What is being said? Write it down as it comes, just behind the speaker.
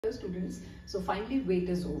Students, so finally wait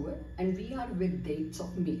is over and we are with dates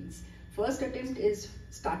of mains. First attempt is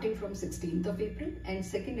starting from 16th of April and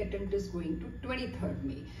second attempt is going to 23rd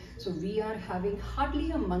May. So we are having hardly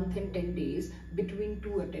a month and 10 days between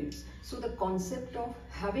two attempts. So the concept of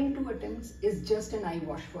having two attempts is just an eye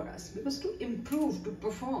wash for us, because to improve, to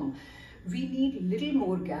perform, we need little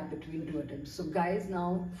more gap between two attempts. So guys,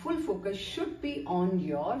 now full focus should be on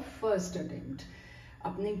your first attempt.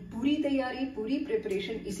 अपनी पूरी तैयारी, पूरी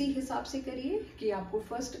preparation इसी हिसाब से करिए कि आपको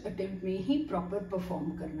फर्स्ट अटेम्प्ट में ही प्रॉपर परफॉर्म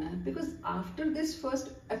करना है, because after this first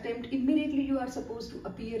attempt immediately you are suppose to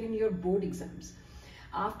appear in your board exams.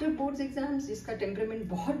 After boards exams जिसका टेम्परामेंट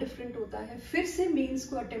बहुत डिफरेंट होता है, फिर से मेंस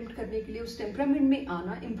को अटेम्प्ट करने के लिए उस टेम्परामेंट में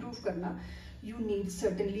आना, इम्प्रूव करना, you need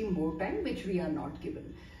certainly more time which we are not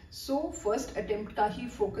given. So first attempt का ही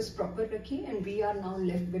फोकस प्रॉपर रखिए and we are now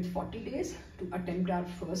left with 40 days to attempt our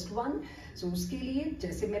first one. सो उसके लिए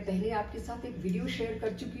जैसे मैं पहले आपके साथ एक वीडियो शेयर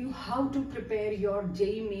कर चुकी हूँ, how to prepare your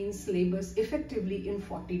JEE Mains syllabus effectively in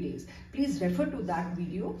 40 days. Please refer to that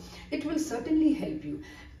video. It will certainly help you.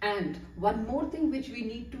 And one more thing which we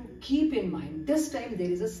need to keep in mind, this time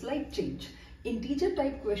there is a slight change. Integer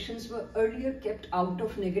type questions were earlier kept out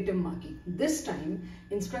of negative marking. This time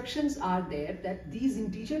instructions are there that these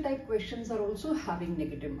integer type questions are also having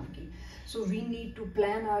negative marking. So we need to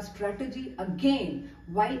plan our strategy again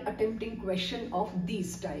while attempting question of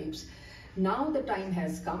these types. Now the time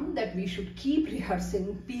has come that we should keep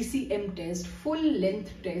rehearsing PCM test, full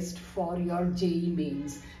length test for your JEE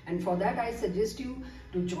Mains. And for that I suggest you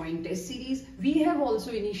to join test series. We have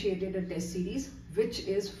also initiated a test series which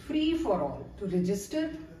is free for all. To register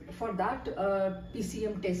for that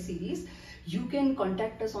PCM test series, you can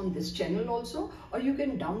contact us on this channel also, or you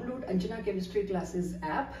can download Anjana Chemistry Classes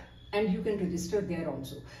app and you can register there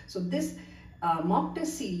also. So this mock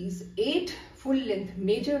test series, 8 full length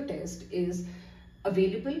major test is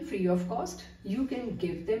available free of cost. You can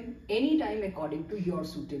give them anytime according to your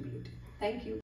suitability. Thank you.